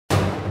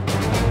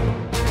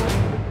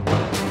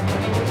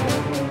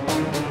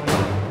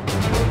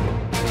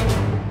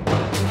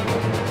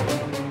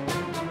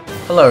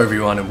Hello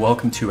everyone and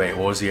welcome to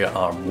Eorzea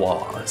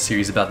Armoire, a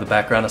series about the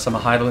background of some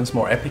of Hydaelyn's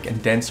more epic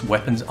and dense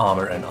weapons,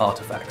 armor, and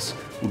artifacts.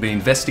 We'll be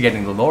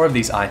investigating the lore of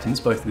these items,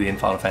 both within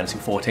Final Fantasy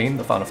XIV,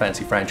 the Final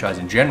Fantasy franchise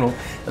in general,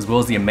 as well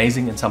as the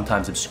amazing and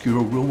sometimes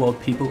obscure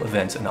real-world people,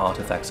 events, and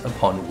artifacts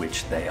upon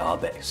which they are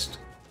based.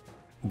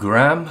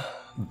 Garm,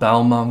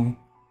 Balmung,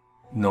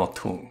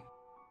 Nothung.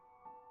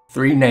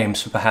 Three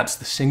names for perhaps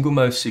the single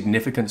most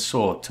significant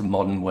sword to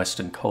modern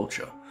Western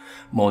culture,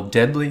 more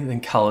deadly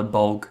than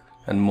Caldbolg,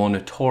 and more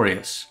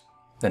notorious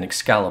than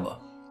Excalibur.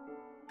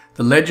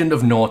 The legend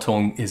of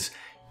Nothung is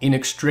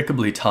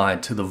inextricably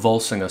tied to the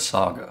Volsunga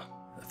saga,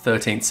 a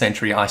 13th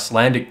century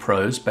Icelandic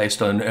prose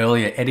based on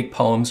earlier Eddic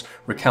poems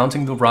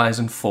recounting the rise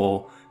and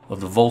fall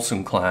of the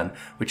Volsung clan,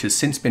 which has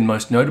since been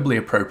most notably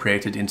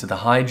appropriated into the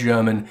High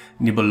German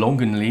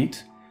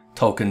Nibelungenlied,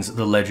 Tolkien's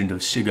The Legend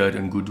of Sigurd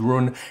and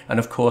Gudrun, and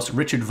of course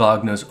Richard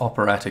Wagner's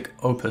operatic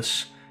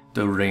opus,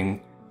 Der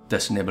Ring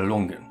des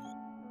Nibelungen.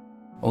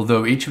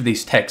 Although each of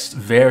these texts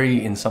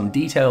vary in some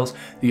details,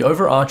 the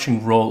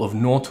overarching role of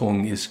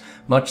Nothung is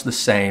much the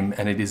same,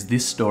 and it is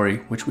this story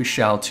which we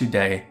shall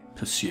today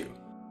pursue.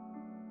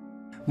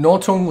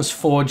 Nothung was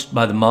forged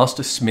by the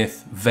master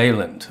smith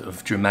Wielded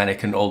of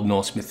Germanic and Old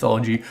Norse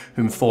mythology,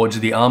 whom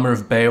forged the armor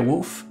of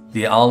Beowulf,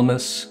 the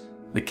Almas,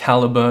 the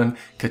Caliburn,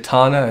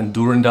 Katana and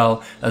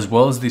Durandal, as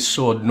well as this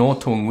sword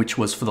Nothung, which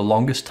was for the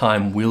longest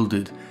time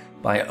wielded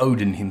by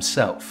Odin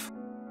himself.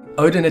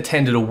 Odin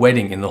attended a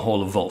wedding in the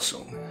Hall of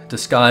Volsung,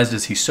 disguised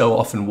as he so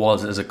often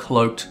was as a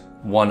cloaked,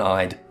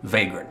 one-eyed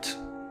vagrant.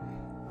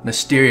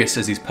 Mysterious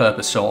as his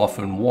purpose so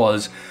often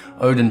was,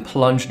 Odin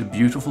plunged a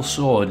beautiful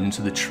sword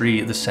into the tree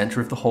at the center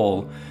of the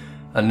hall,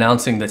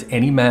 announcing that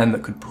any man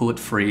that could pull it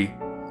free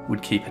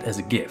would keep it as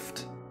a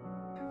gift.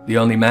 The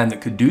only man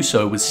that could do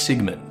so was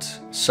Sigmund,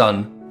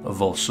 son of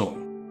Volsung.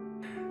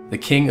 The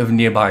king of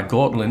nearby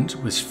Gotland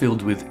was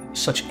filled with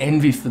such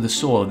envy for the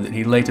sword that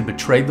he later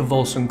betrayed the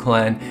Volsung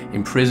clan,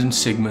 imprisoned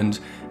Sigmund,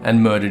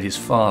 and murdered his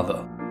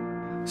father.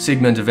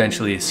 Sigmund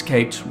eventually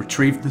escaped,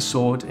 retrieved the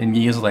sword, and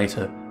years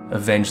later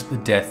avenged the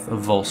death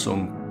of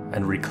Volsung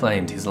and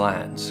reclaimed his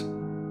lands.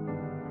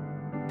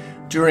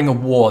 During a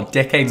war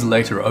decades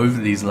later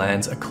over these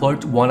lands, a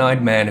cloaked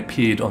one-eyed man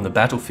appeared on the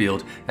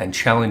battlefield and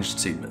challenged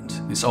Sigmund.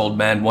 This old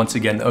man, once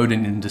again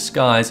Odin in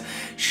disguise,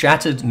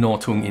 shattered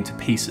Nothung into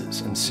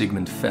pieces and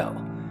Sigmund fell.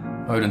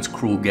 Odin's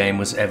cruel game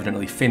was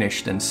evidently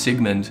finished, and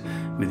Sigmund,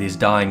 with his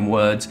dying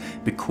words,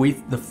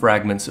 bequeathed the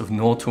fragments of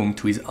Nothung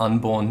to his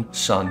unborn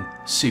son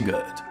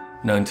Sigurd,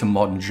 known to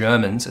modern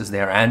Germans as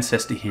their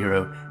ancestor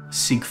hero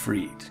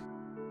Siegfried.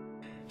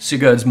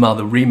 Sigurd's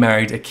mother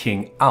remarried a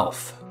king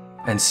Alf,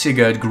 and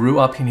Sigurd grew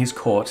up in his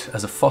court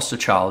as a foster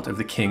child of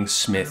the king's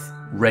smith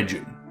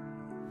Regin.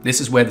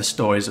 This is where the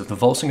stories of the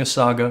Volsunga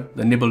saga,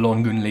 the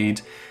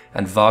Nibelungenlied,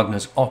 and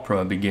Wagner's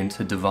opera begin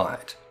to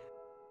divide.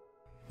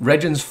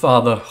 Regin's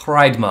father,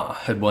 Hreidmar,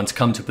 had once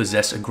come to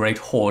possess a great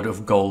hoard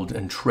of gold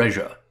and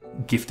treasure,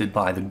 gifted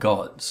by the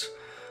gods.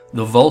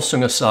 The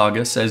Volsunga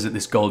saga says that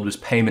this gold was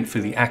payment for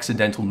the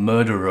accidental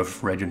murder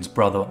of Regin's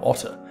brother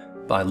Otter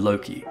by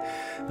Loki,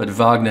 but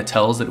Wagner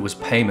tells that it was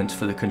payment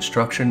for the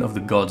construction of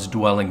the god's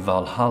dwelling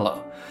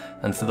Valhalla,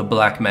 and for the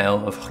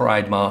blackmail of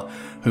Hreidmar,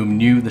 whom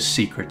knew the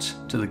secret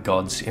to the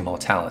god's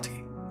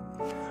immortality.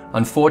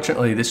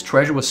 Unfortunately, this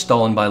treasure was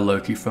stolen by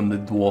Loki from the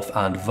dwarf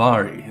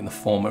Andvari in the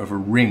form of a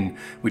ring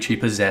which he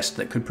possessed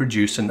that could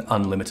produce an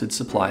unlimited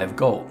supply of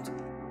gold.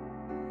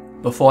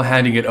 Before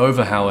handing it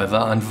over, however,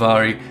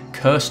 Andvari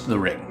cursed the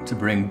ring to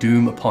bring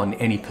doom upon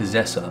any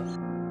possessor,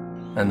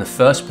 and the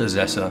first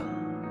possessor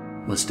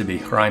was to be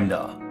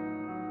Hreimdar.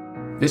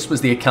 This was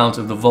the account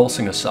of the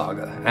Volsunga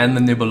saga and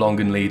the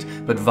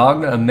Nibelungenlied, but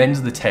Wagner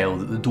amends the tale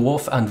that the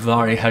dwarf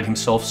Andvari had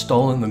himself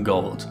stolen the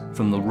gold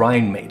from the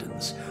Rhine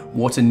maidens,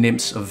 water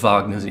nymphs of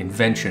Wagner's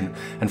invention,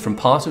 and from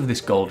part of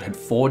this gold had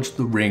forged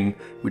the ring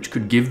which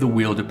could give the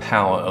wielder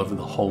power over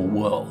the whole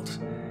world.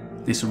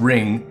 This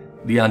ring,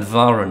 the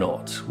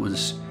Andvaranaut,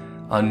 was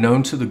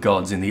unknown to the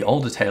gods in the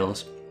older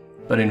tales,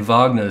 but in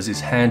Wagner's is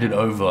handed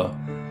over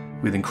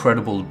with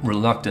incredible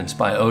reluctance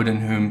by Odin,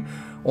 whom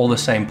all the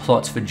same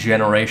plots for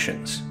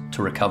generations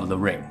to recover the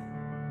ring.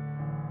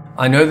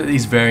 I know that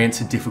these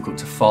variants are difficult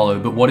to follow,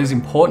 but what is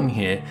important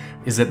here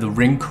is that the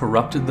ring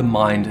corrupted the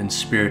mind and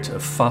spirit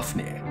of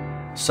Fafnir,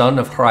 son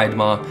of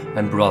Hreidmar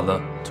and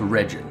brother to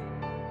Regin.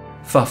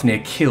 Fafnir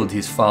killed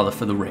his father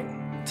for the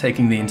ring,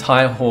 taking the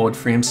entire hoard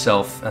for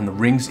himself, and the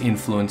ring's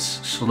influence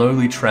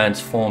slowly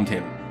transformed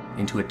him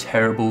into a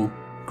terrible,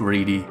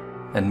 greedy,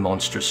 and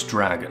monstrous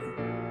dragon.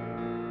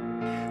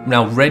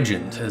 Now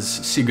Regin, as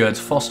Sigurd's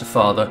foster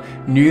father,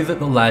 knew that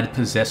the lad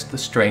possessed the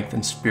strength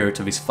and spirit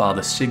of his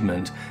father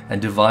Sigmund,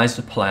 and devised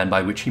a plan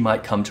by which he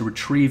might come to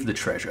retrieve the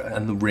treasure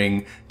and the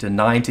ring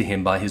denied to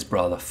him by his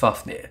brother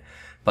Fafnir,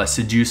 by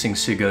seducing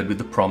Sigurd with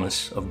the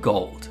promise of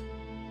gold.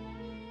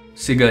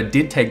 Sigurd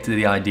did take to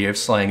the idea of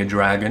slaying a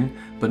dragon,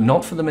 but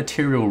not for the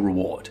material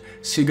reward.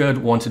 Sigurd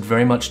wanted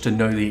very much to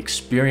know the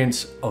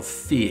experience of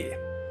fear,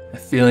 a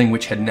feeling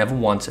which had never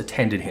once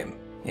attended him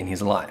in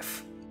his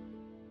life.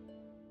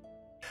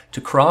 To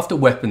craft a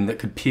weapon that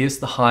could pierce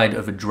the hide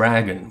of a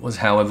dragon was,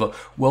 however,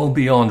 well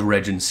beyond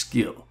Regin's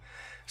skill.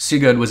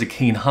 Sigurd was a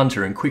keen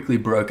hunter and quickly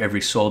broke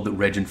every sword that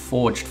Regin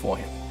forged for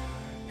him.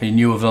 He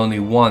knew of only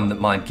one that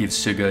might give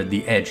Sigurd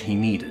the edge he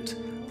needed,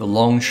 the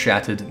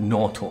long-shattered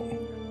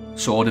Nothung,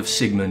 sword of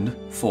Sigmund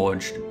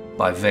forged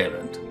by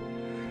Valand.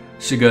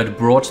 Sigurd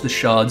brought the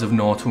shards of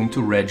Nothung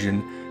to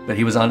Regin, but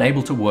he was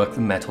unable to work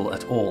the metal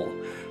at all.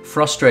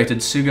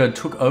 Frustrated, Sigurd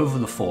took over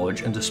the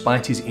forge and,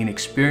 despite his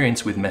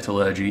inexperience with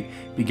metallurgy,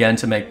 began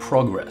to make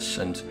progress,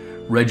 and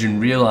Regin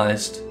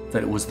realized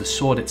that it was the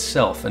sword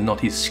itself and not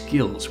his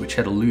skills which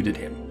had eluded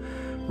him.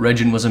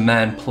 Regin was a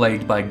man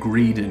plagued by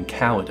greed and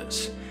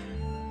cowardice,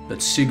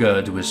 but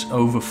Sigurd was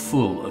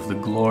overfull of the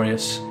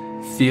glorious,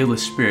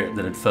 fearless spirit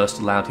that had first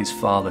allowed his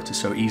father to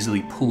so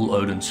easily pull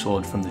Odin's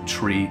sword from the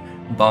tree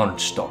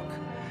Barnstock,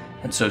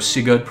 and so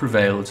Sigurd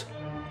prevailed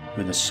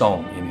with a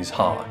song in his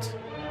heart.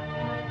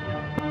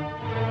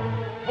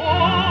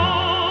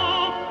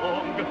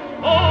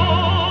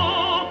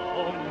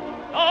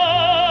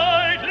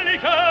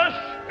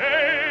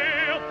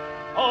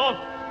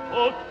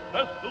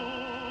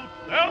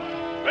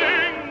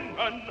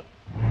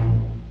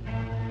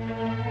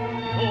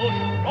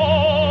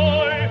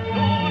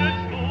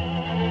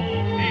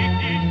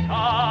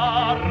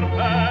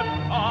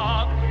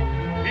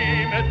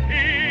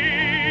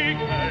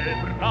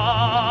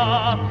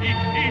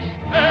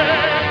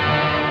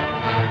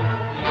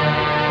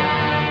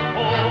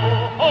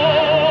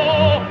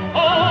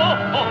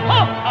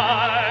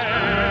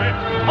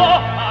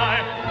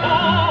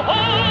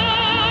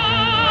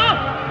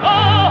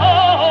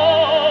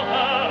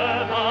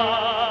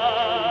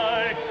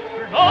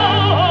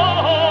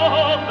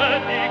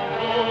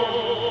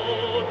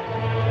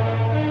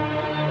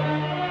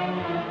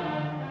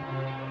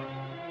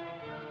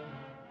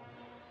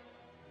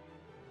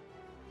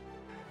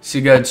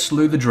 Sigurd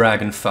slew the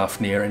dragon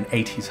Fafnir and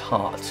ate his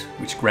heart,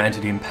 which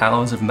granted him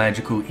powers of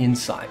magical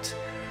insight.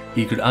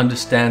 He could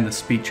understand the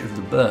speech of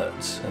the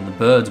birds, and the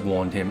birds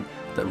warned him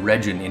that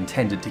Regin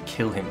intended to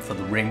kill him for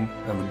the ring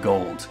and the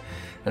gold,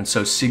 and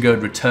so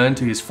Sigurd returned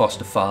to his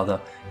foster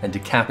father and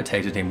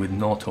decapitated him with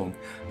Nothung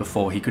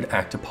before he could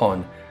act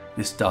upon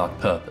this dark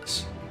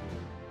purpose.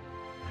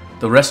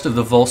 The rest of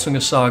the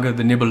Volsunga saga,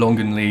 the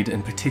Nibelungenlied,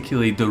 and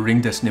particularly the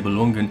Ring des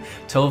Nibelungen,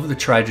 tell of the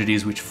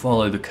tragedies which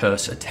follow the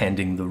curse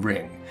attending the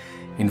ring.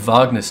 In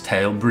Wagner's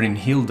tale,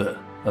 Brynhilde,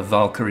 a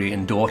Valkyrie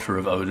and daughter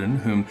of Odin,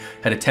 whom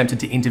had attempted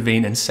to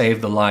intervene and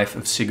save the life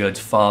of Sigurd's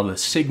father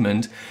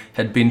Sigmund,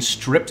 had been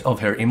stripped of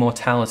her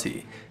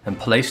immortality and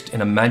placed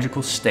in a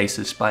magical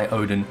stasis by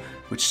Odin,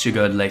 which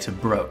Sigurd later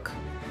broke,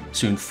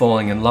 soon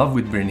falling in love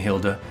with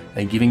Brynhilde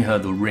and giving her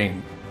the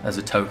ring as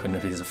a token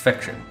of his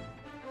affection.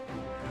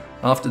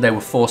 After they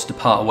were forced to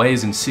part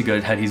ways and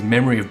Sigurd had his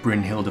memory of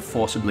Brynhilde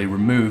forcibly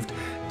removed,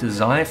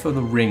 desire for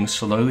the ring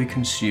slowly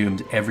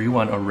consumed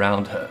everyone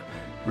around her,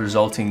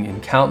 resulting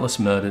in countless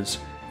murders,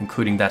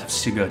 including that of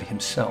Sigurd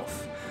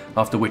himself,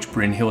 after which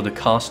Brynhilde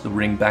cast the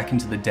ring back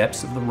into the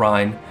depths of the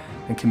Rhine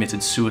and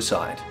committed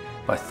suicide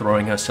by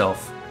throwing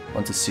herself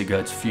onto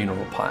Sigurd's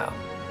funeral pyre.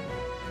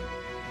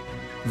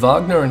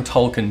 Wagner and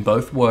Tolkien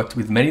both worked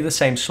with many of the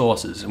same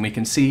sources, and we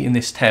can see in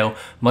this tale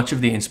much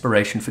of the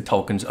inspiration for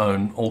Tolkien's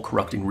own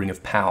all-corrupting Ring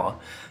of Power,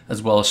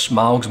 as well as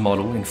Smaug's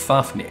model in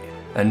Fafnir,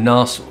 and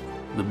Narsil,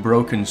 the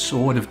broken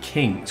Sword of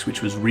Kings,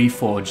 which was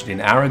reforged in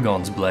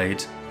Aragorn's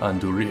blade,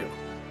 Andúril.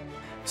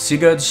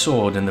 Sigurd's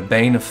sword and the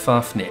Bane of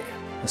Fafnir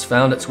has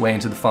found its way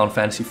into the Final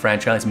Fantasy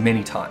franchise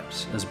many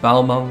times, as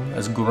Balmung,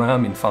 as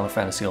Garm in Final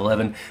Fantasy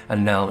XI,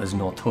 and now as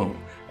Nothung,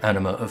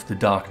 Anima of the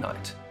Dark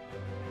Knight.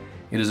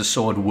 It is a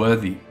sword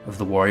worthy of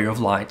the Warrior of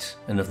Light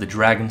and of the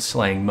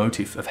dragon-slaying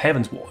motif of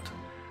Heavensward.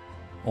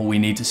 All we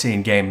need to see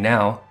in game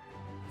now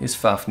is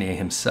Fafnir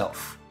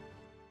himself.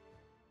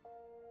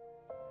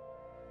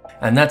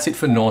 And that's it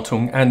for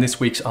Nothung and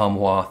this week's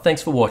Armoire.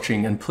 Thanks for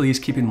watching, and please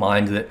keep in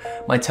mind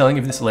that my telling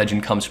of this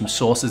legend comes from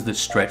sources that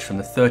stretch from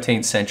the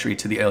 13th century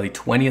to the early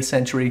 20th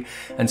century,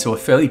 and so are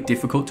fairly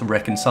difficult to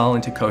reconcile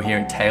into a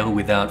coherent tale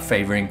without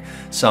favouring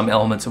some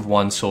elements of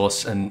one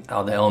source and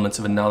other elements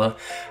of another.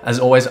 As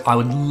always, I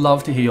would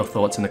love to hear your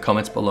thoughts in the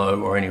comments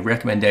below, or any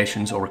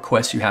recommendations or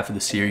requests you have for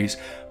the series.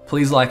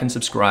 Please like and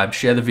subscribe,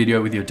 share the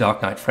video with your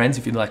Dark Knight friends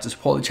if you'd like to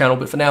support the channel,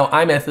 but for now,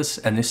 I'm Ethys,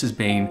 and this has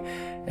been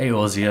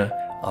Eorzea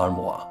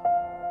Armoire.